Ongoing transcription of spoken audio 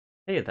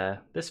Hey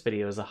there, this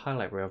video is a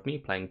highlight reel of me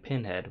playing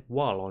Pinhead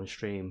while on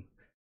stream.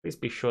 Please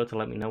be sure to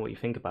let me know what you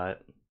think about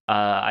it.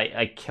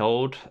 I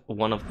killed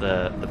one of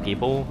the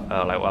people.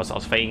 I was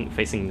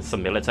facing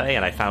some military,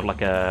 and I found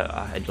like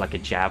a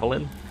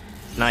javelin,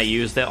 and I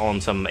used it on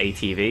some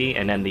ATV,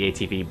 and then the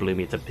ATV blew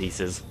me to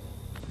pieces.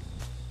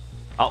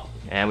 Oh,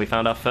 and we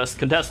found our first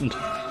contestant.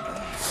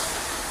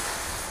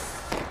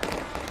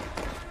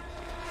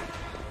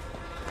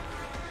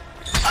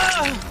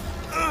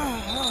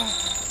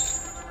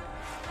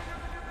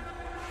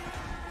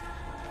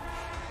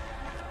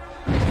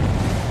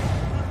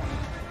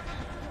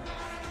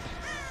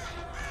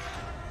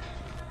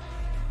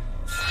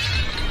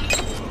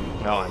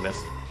 Oh, I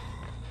missed.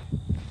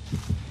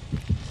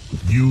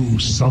 You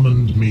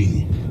summoned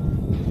me.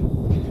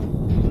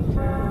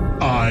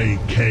 I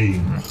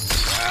came.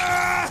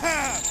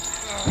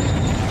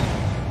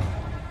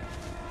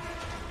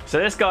 So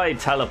this guy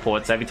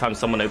teleports every time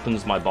someone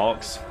opens my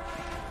box.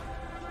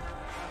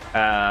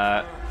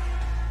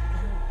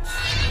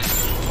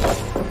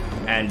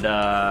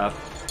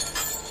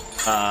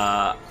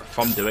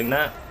 From doing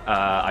that,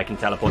 I can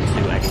teleport to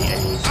any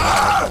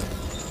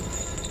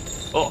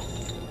Oh.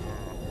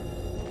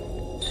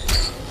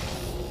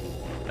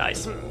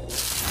 Nice.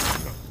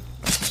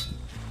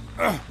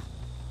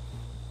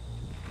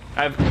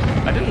 I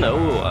didn't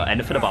know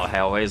anything about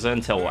Hellraiser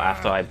until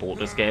after I bought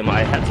this game.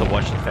 I had to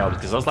watch the film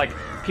because I was like,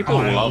 people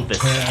love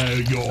this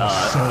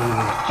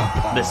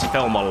this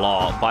film a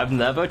lot, but I've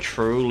never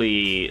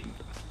truly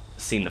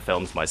seen the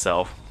films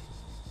myself.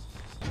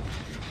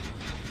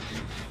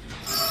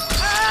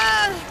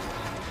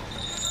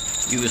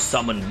 You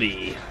summoned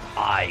me,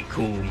 I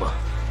come.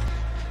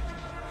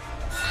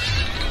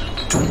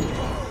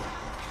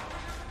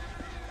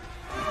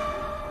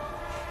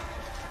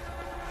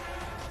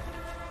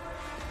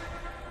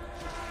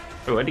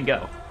 Oh, where'd he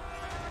go?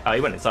 Oh,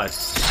 he went inside.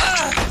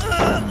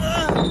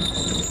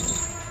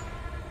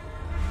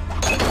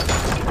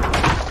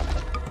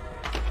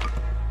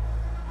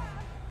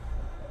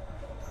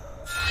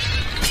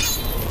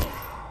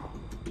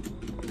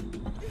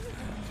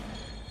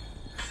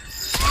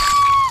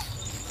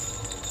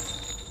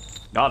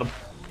 Got him.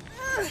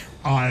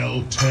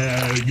 I'll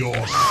tear your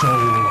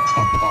soul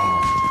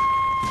apart.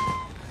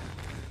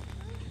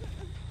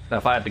 Now,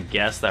 if I had to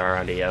guess, they're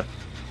around here.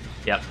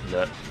 Yep,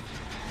 no.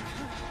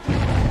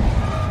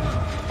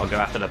 I'll go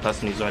after the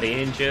person who's already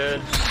injured.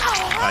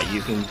 Alright,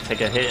 you can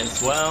take a hit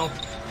as well.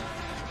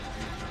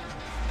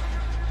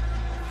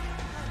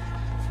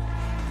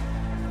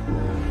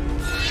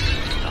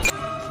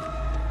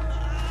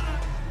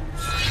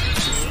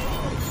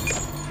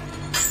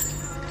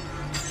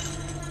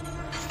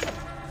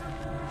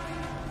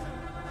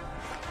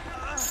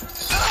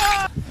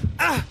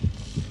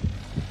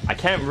 I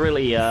can't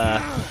really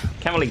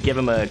give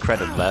him a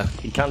credit there.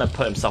 He kind of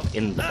put himself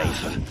in the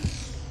basement.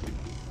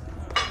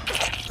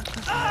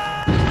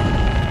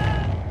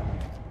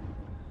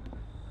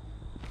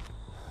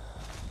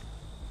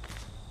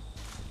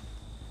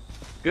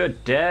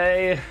 Good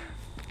day.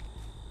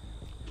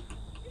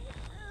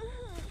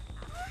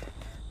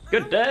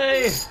 Good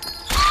day.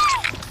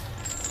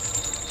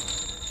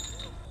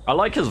 I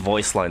like his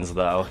voice lines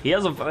though. He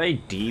has a very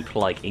deep,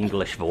 like,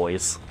 English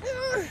voice.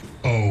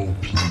 Oh,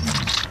 please.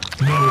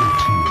 No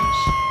tears.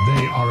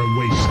 They are a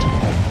waste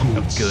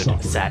of good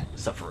suffering. Sad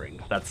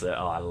suffering. That's it.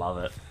 Oh, I love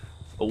it.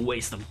 A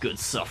waste of good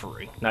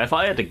suffering. Now, if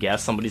I had to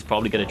guess, somebody's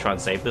probably gonna try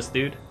and save this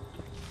dude.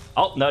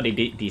 Oh, no, they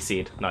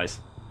DC'd. Nice.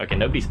 Okay,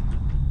 nobody's...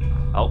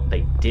 Oh,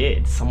 they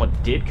did. Someone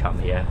did come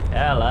here.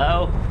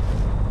 Hello.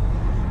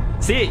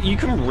 See, you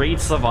can read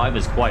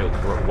survivors quite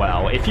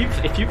well. If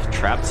you've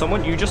trapped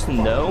someone, you just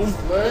know.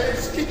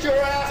 Let's get your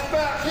ass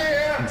back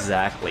here.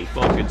 Exactly.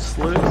 Fucking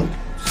sleuth.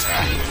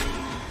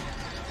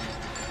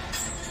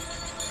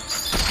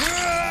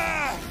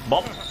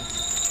 Bop.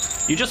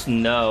 You just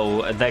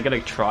know they're gonna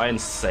try and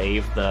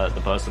save the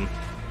person.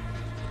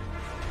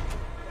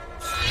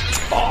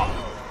 Oh,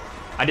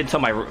 I didn't turn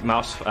my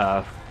mouse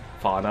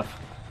far enough.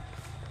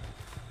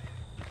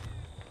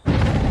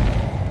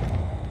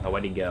 Oh,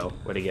 where'd he go?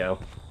 Where'd he go?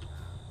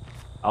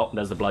 Oh,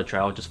 there's the blood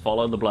trail. Just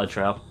follow the blood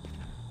trail.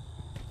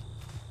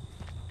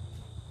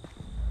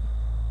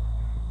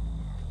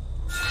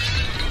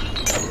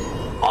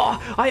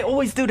 Oh, I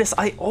always do this.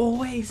 I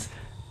always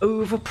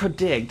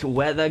over-predict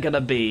where they're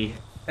gonna be,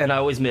 and I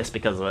always miss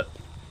because of it.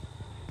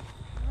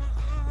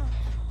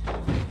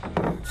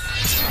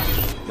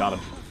 Got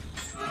him.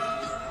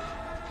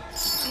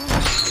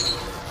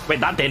 Wait,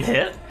 that didn't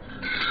hit?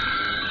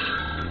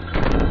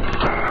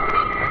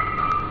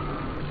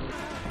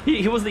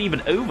 He wasn't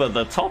even over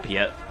the top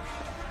yet.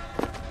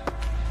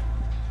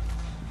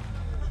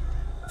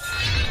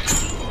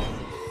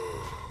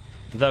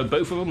 Though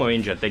both of them are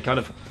injured, they kind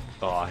of...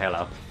 Oh,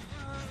 hello.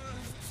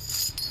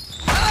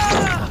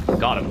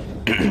 Got him.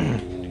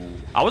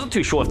 I wasn't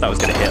too sure if that was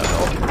going to hit at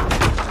all.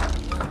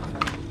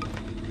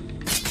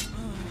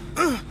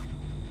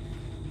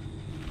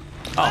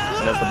 Oh,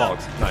 there's the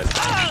box. Nice.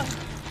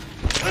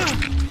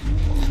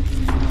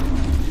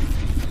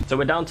 So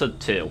we're down to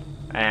 2.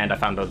 And I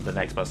found out the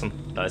next person.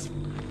 Nice.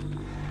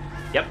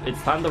 Yep,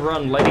 it's time to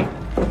run, lady.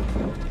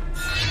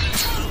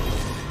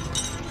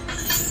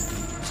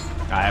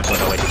 I have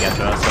no way to get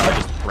to her, so I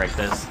just break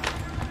this.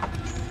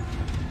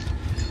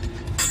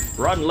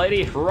 Run,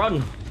 lady,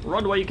 run!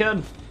 Run where you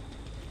can!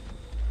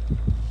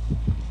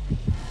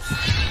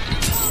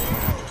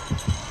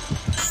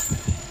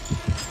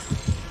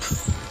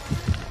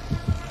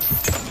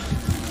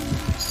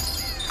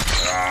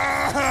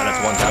 And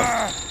that's one down.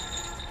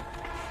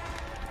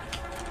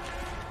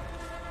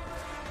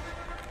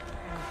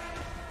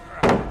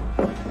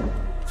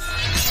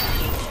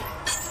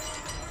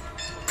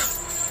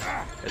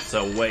 It's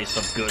a waste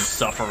of good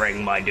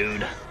suffering, my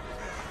dude.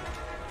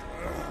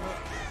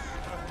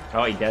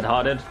 Oh, he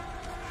dead-hearted? I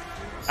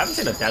haven't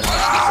seen a dead-hearted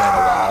speaker in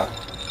a while.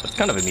 That's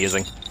kind of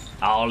amusing.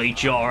 I'll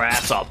eat your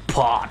ass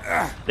apart.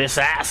 This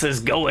ass is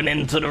going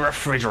into the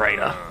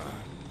refrigerator.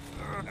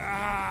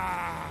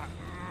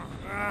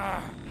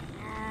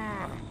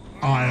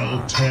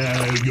 I'll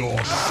tear your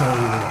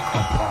soul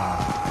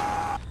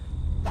apart.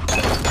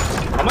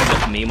 I might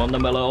just meme on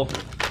them a little,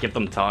 give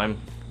them time,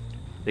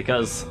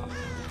 because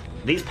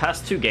these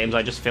past two games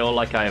I just feel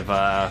like I've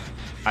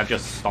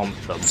just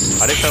stomped them.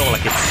 I don't feel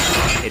like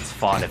it's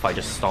fun if I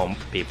just stomp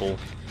people.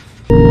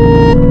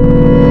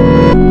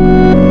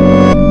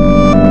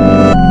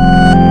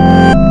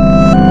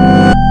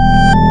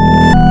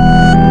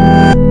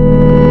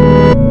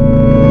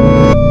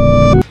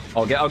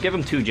 I'll give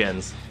him 2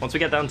 gens. Once we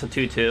get down to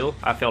 2-2,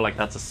 I feel like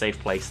that's a safe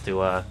place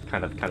to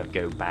kind of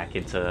go back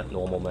into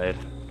normal mode.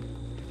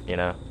 You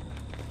know.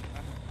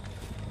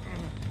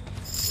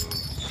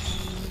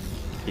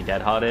 He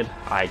dead-hearted.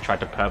 I tried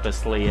to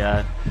purposely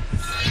there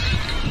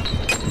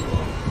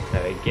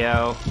we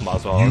go. Might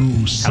as well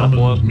You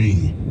summoned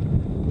me.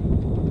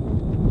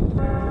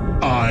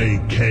 I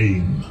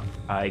came.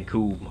 I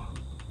come.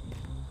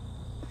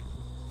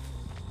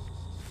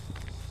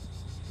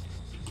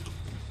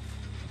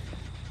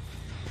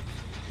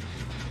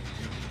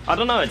 I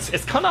don't know,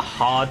 it's kind of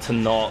hard to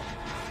not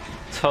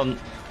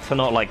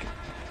like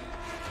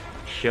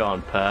shit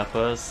on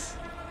purpose.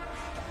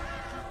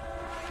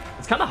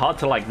 It's kind of hard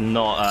to like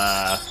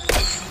not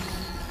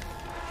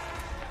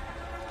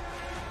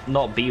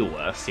be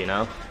worse, you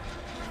know?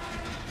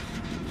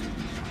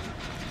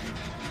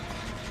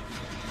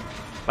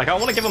 Like I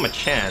want to give him a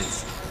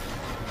chance.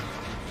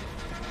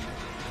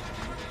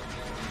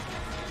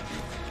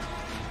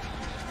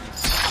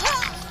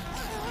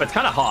 But it's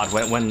kind of hard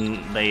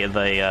when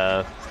they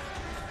are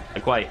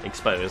quite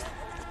exposed.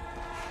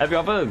 Every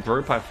other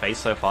group I've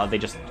faced so far, they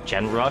just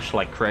gen rush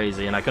like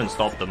crazy, and I couldn't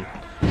stop them.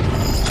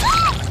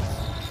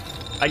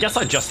 I guess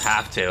I just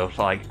have to.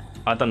 Like,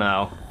 I don't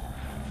know.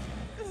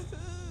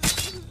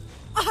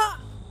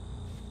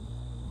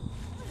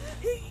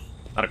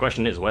 Now the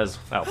question is, where's?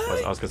 Oh,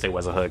 I was gonna say,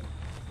 where's a hug?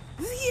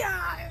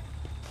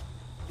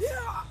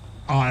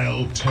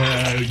 I'll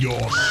tear your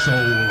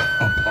soul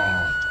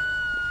apart.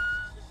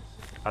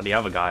 Oh, the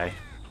other guy,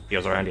 he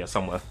was around here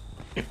somewhere.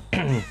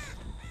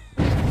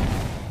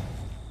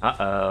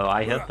 Uh-oh,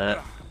 I hit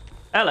that.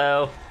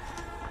 Hello!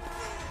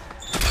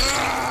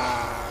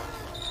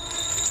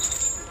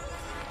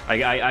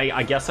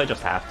 I guess I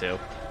just have to,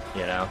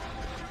 you know?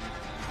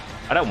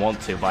 I don't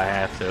want to, but I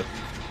have to.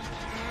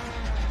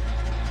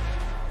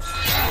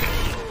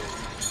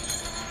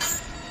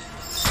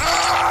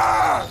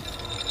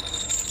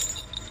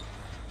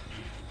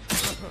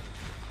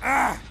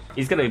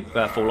 He's gonna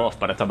fall off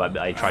by the time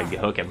I try and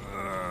hook him.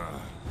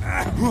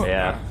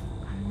 Yeah.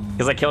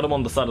 Because I killed him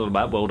on the side of the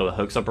map where all the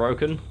hooks are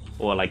broken,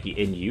 or like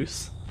in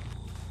use.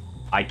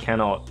 I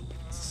cannot...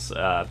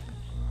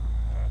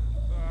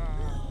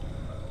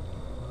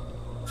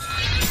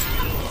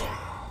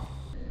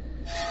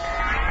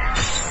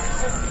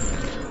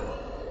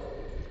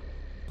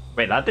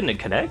 Wait, that didn't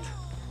connect?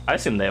 I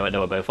assumed they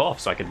were both off,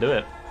 so I could do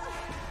it.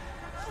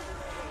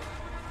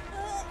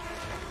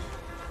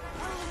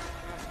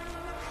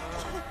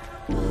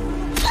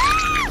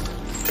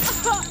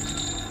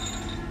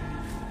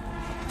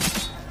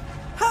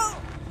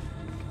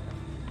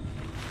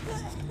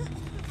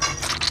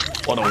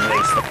 What a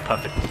waste of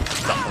perfect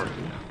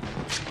suffering.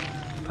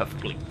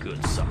 Perfectly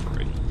good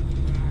suffering.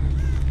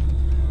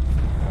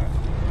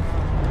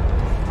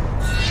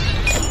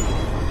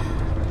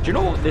 Do you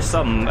know what this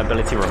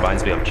ability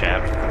reminds me of,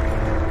 chat?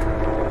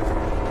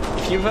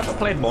 If you've ever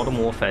played Modern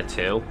Warfare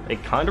 2,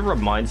 it kind of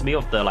reminds me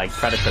of the like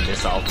Predator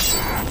missile.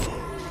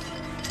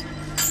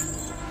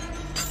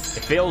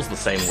 It feels the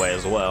same way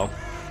as well.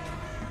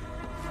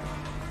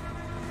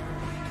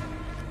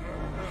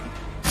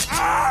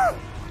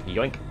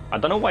 Yoink. I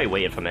don't know why he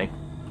waited for me.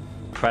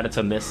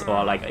 Predator missile,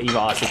 or like either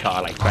RC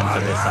car, like Predator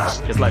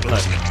missile. Just like,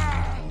 look.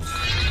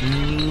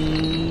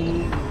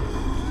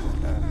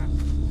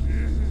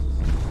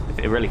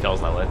 It really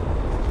feels that way.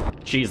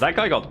 Jeez, that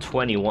guy got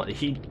 21.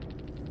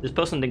 This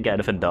person didn't get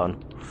anything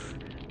done.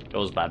 It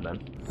was bad,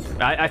 man.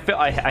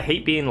 I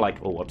hate being like,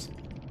 oh whoops.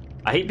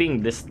 I hate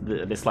being this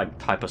like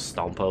type of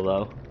stomper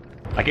though.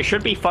 Like it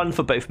should be fun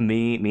for both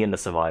me and the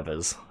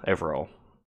survivors overall.